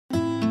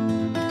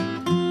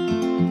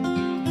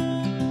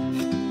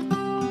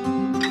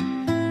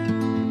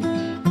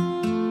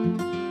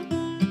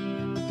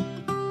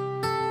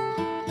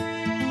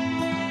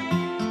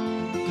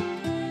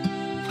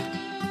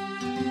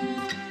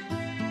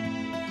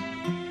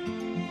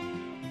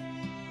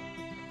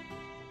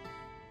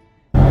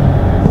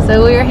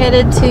So we are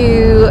headed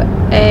to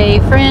a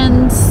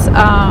friend's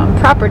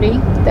property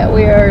that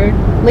we are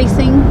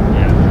leasing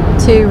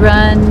to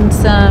run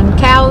some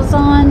cows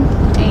on,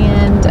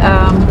 and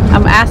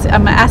I'm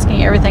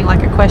asking everything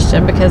like a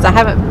question because I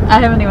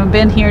haven't even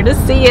been here to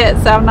see it,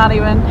 so I'm not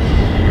even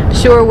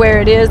sure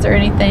where it is or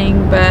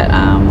anything. But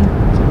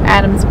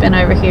Adam's been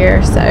over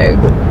here, so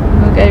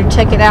we'll go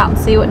check it out and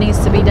see what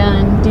needs to be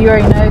done. Do you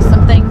already know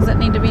some things that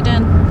need to be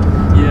done?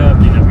 Yeah,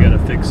 I've got to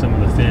fix some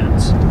of the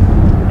fence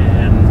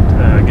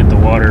and get the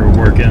water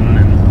working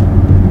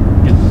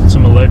and get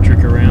some electric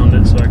around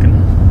it so I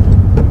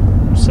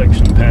can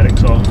section the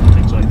paddocks off and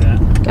things like that.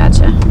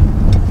 Gotcha.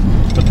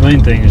 But the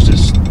main thing is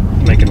just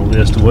making a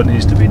list of what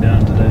needs to be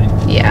done today.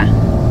 Yeah.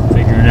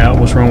 Figuring out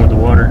what's wrong with the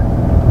water.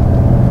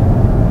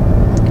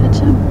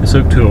 Gotcha. It's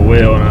hooked to a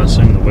well, and I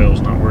assume the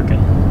well's not working.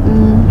 I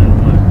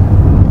don't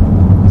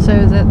know. So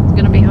is that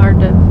going to be hard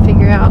to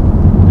figure out?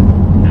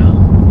 No.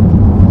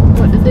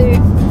 What to do? I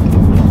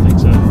don't think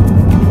so.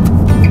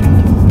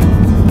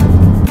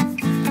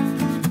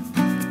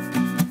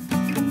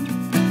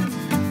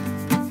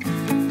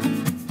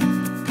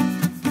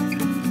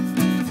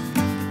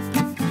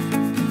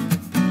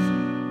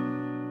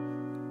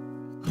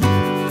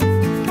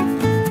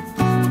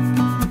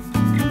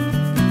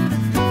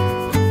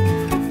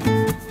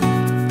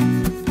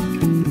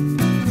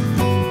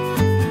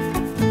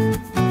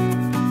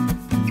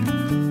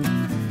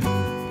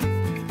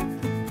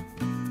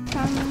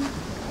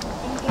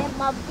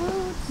 My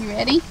boots. You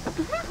ready?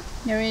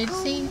 You ready to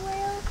see?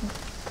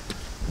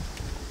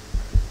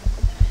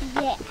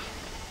 Yeah.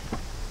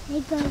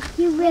 Hey guys,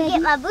 you ready?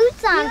 Get my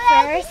boots on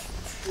first.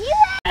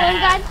 One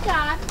got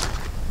shot.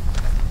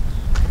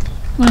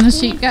 When the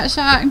sheep got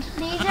shocked?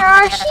 These are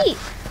our sheep.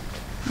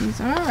 These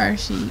are our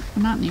sheep.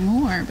 Well, not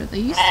anymore, but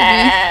they used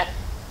to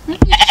be. Aren't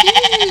they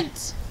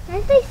cute?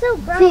 Aren't they so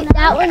brown? See,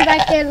 that one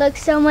back there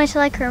looks so much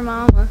like her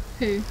mama.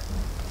 Who?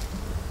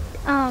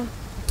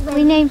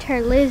 We named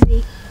her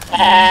Lizzie.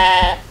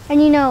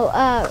 And you know,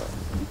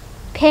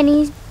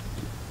 Penny's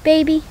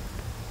baby?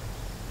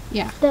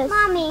 Yeah.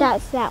 Mommy.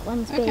 That's that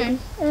one's baby. Okay.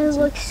 It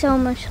looks so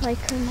much like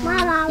her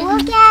mama.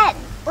 Mama, Yeah.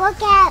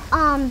 look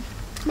at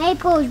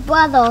Maple's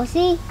brother,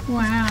 see?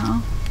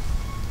 Wow.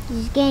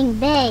 He's getting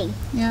big.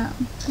 Yeah.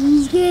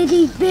 He's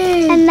getting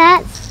big. And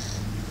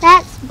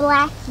that's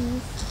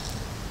Blackie's.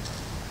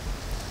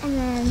 And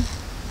then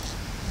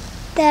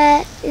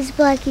that is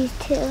Blackie's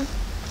too.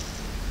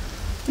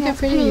 Look how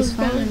pretty these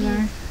flowers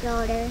are.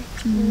 Daughter,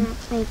 and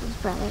that's Maple's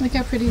brother. Look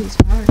how pretty these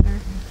flowers are.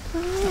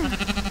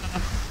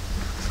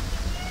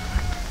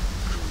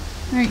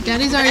 All right,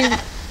 Daddy's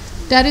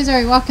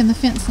already walking the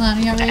fence line.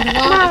 Are y'all ready to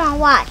walk? Mama,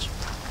 watch.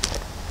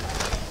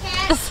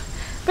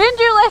 Bend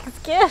your legs,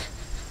 kid.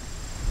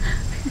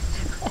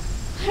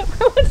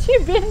 Why would you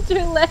bend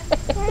your legs?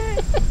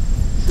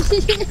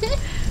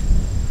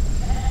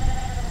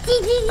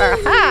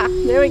 Aha!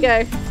 There we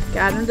go.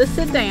 Got him to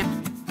sit down.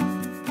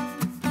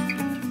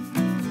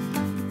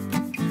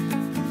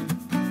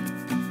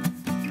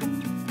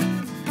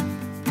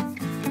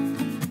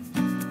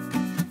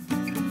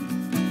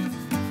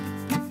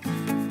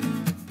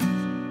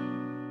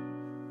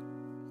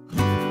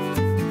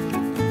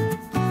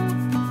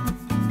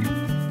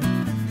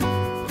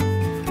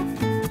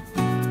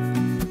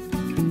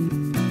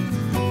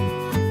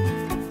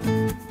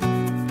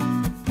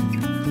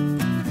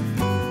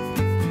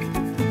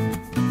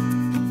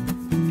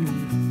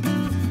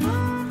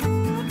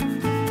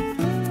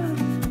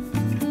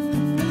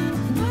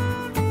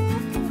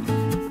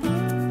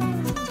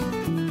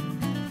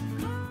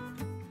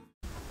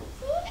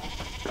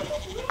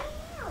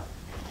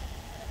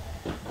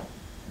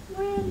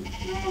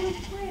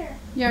 Where?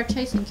 You are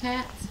chasing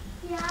cats?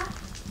 Yeah.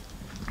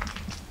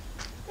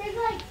 There's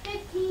like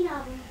 15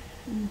 of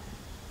them.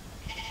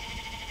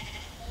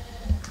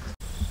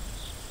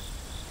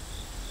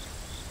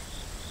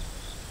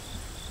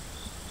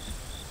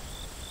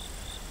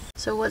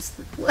 So what's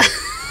the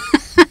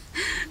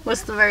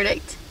what's the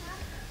verdict?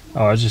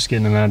 Oh, I was just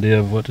getting an idea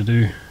of what to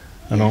do.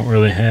 I don't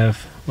really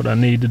have what I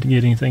need to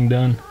get anything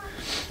done.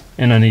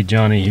 And I need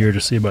Johnny here to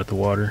see about the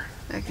water.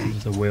 Okay.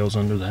 If the well's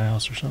under the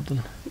house or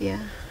something. Yeah.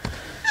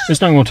 It's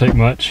not going to take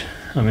much.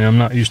 I mean, I'm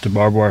not used to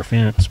barbed wire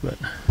fence, but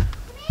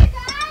I'll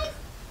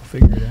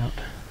figure it out.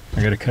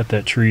 I got to cut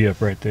that tree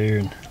up right there.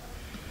 And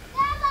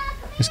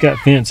it's got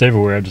fence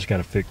everywhere. I just got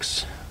to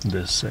fix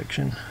this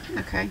section.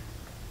 Okay.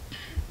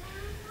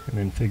 And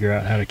then figure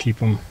out how to keep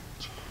them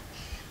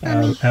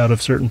out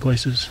of certain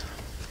places.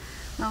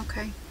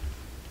 Okay.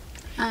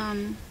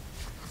 And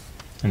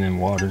then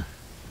water.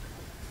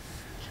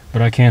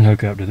 But I can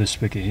hook up to this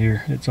spigot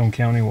here. It's on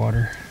county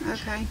water.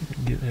 Okay.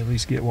 At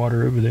least get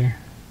water over there.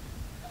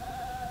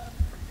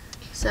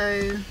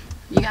 So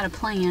you got a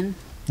plan.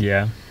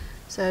 Yeah.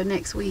 So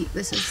next week,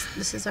 this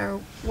is our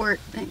work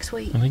next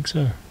week. I think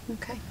so.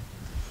 Okay.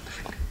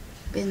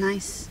 Be a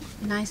nice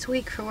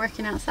week for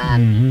working outside.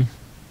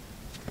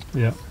 Mm-hmm.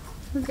 Yep.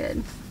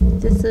 Good.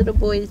 This little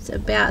boy is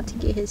about to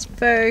get his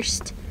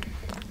first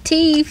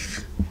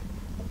teeth.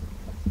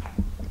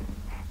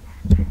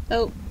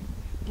 Oh,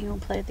 you don't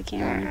play with the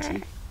camera, aren't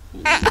you?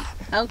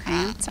 Okay,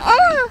 I'm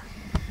sorry.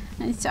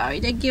 I'm sorry.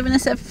 They're giving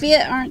us a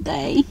fit, aren't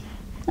they?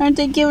 Aren't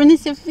they giving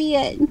us a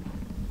fit?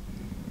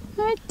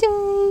 Aren't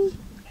they?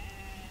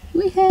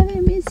 We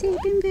haven't been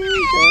sleeping very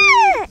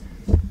good.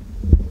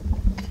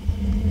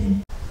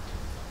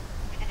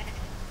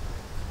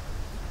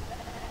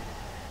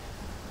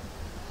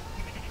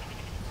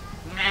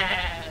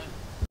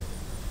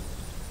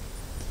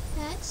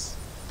 That's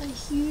a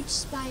huge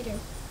spider.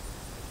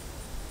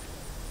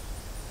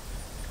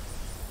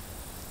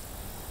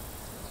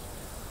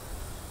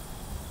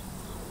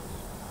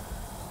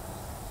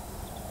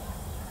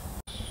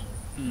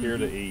 Here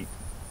to eat,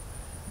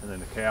 and then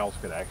the cows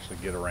could actually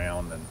get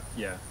around and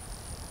Yeah,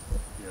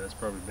 that's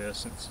probably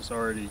best since it's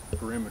already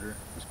perimeter.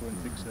 Let's go ahead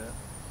and fix that.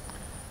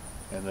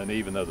 and then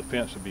even though the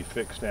fence would be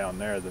fixed down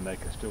there, then they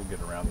could still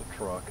get around the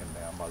truck and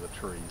down by the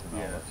trees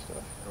and all that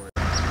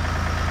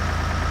stuff.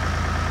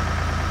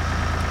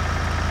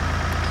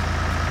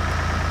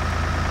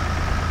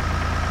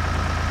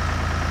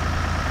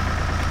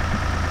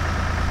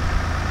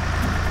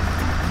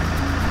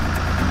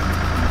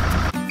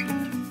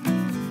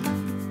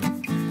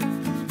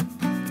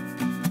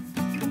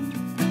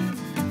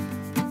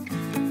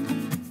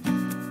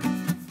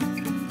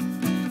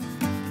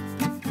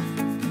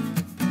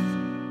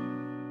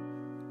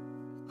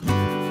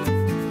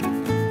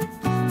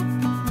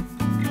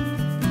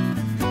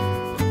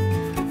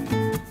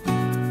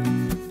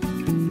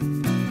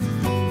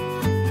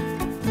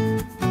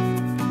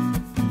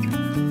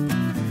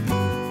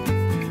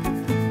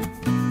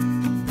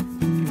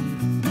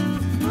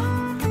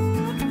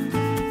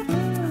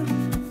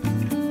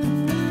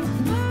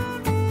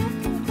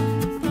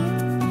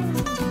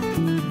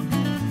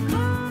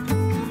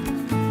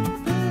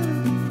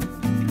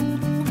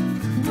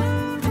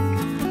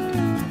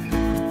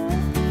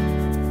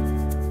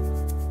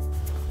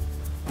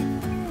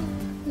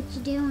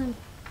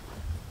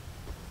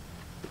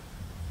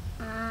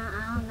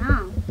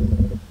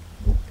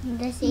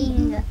 Just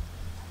eating a...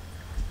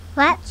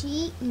 What?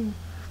 You eating?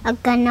 A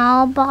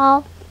granola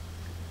ball.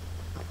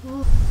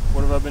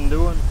 What have I been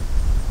doing?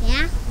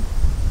 Yeah?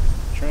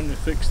 Trying to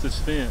fix this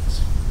fence.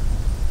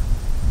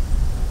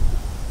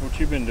 What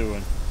you been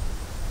doing?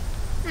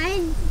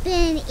 I've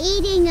been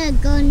eating a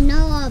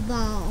granola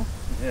ball.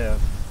 Yeah.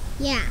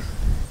 Yeah.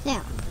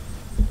 There.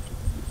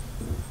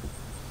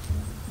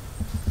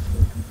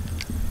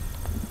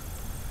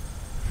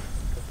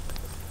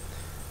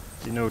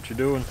 You know what you're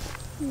doing?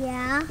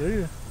 Yeah. Do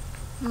you?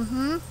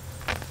 Uh-huh.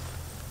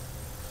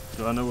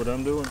 Do I know what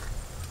I'm doing?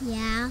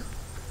 Yeah.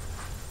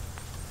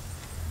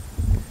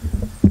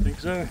 Think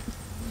so?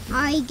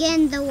 Are you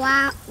getting the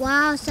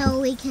wall so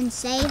we can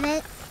save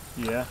it?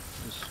 Yeah.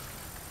 Just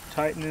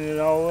tightening it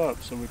all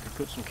up so we can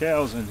put some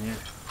cows in here.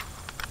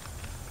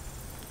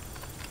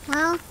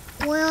 Well,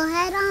 we'll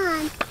head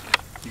on.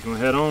 You gonna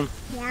head on?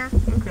 Yeah.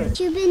 Okay. What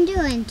you been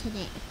doing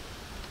today?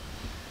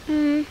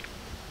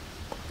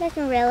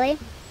 Nothing really.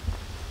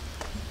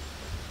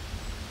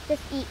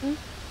 Just eating.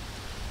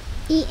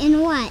 Eating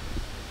what?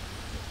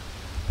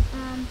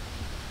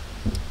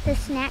 The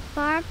snack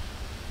bar.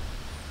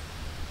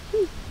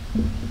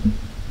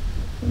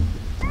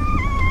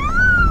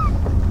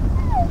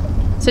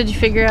 So did you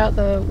figure out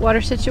the water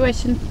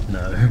situation?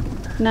 No.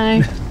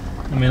 No?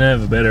 I mean, I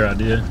have a better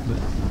idea, but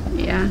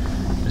Yeah.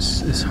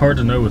 it's hard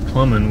to know with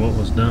plumbing what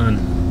was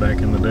done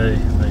back in the day.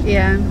 Like,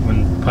 Yeah.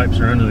 when pipes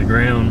are under the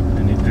ground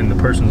and the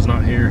person's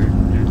not here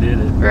who did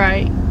it,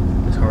 Right.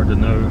 it's hard to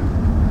know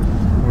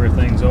where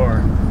things are,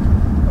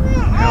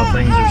 and how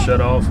things are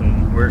shut off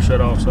and where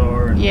shut-offs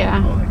are and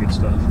Yeah. all that good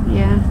stuff.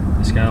 Yeah.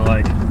 It's kind of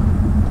like,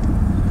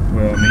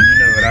 well, I mean, you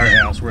know at our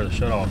house where the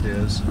shut-off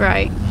is,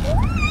 Right.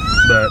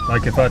 but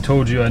like if I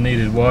told you I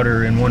needed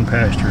water in one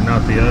pasture,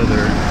 not the other,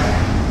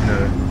 you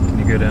know, can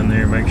you go down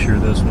there and make sure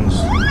this one's,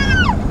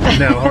 you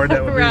know how hard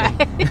that would Right.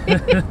 be.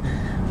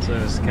 So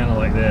it's kind of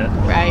like that.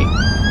 Right.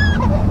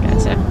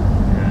 Gotcha.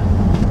 Yeah.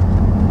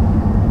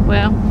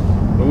 Well,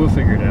 But we'll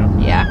figure it out.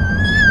 yeah.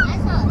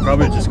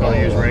 Probably just going to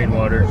use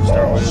rainwater to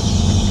start with,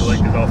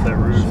 collect it off that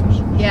roof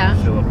and Yeah.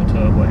 fill up a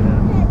tub like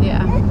that.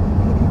 Yeah.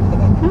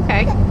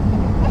 Okay.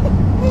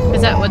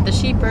 Is that what the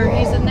sheep are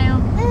using now?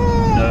 No, I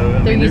They're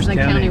mean, there's using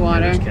the county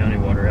water. There's county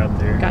water out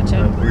there.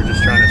 Gotcha. We're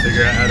just trying to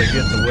figure out how to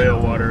get the well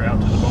water out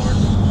to the barn.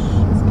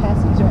 This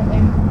passage right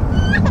there.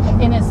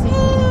 And it's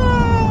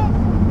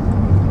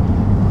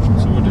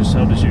So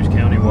I'll just use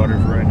county water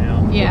for right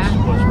now. Yeah.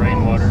 Plus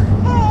rainwater.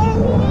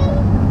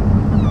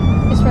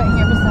 it's right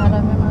here beside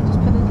of him. I'll just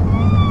put it in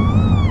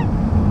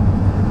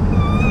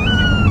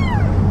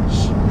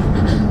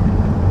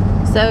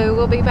there. So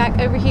we'll be back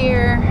over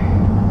here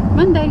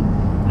Monday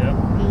Yep.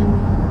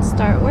 and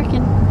start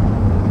working.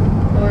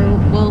 Or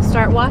we'll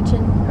start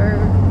watching. Or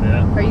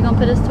Yeah. are you gonna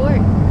put us to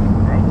work?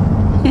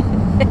 Probably.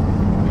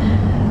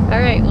 All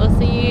right, we'll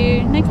see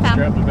you next time.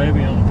 Strap the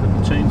baby on and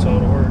put the chainsaw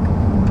to work.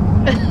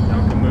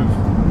 Y'all can move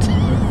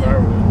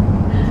firewood.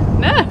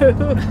 No,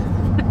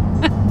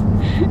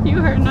 you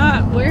are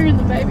not wearing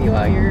the baby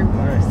while you're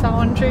All right.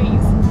 sawing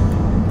trees.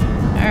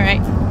 All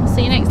right, we'll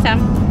see you next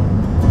time.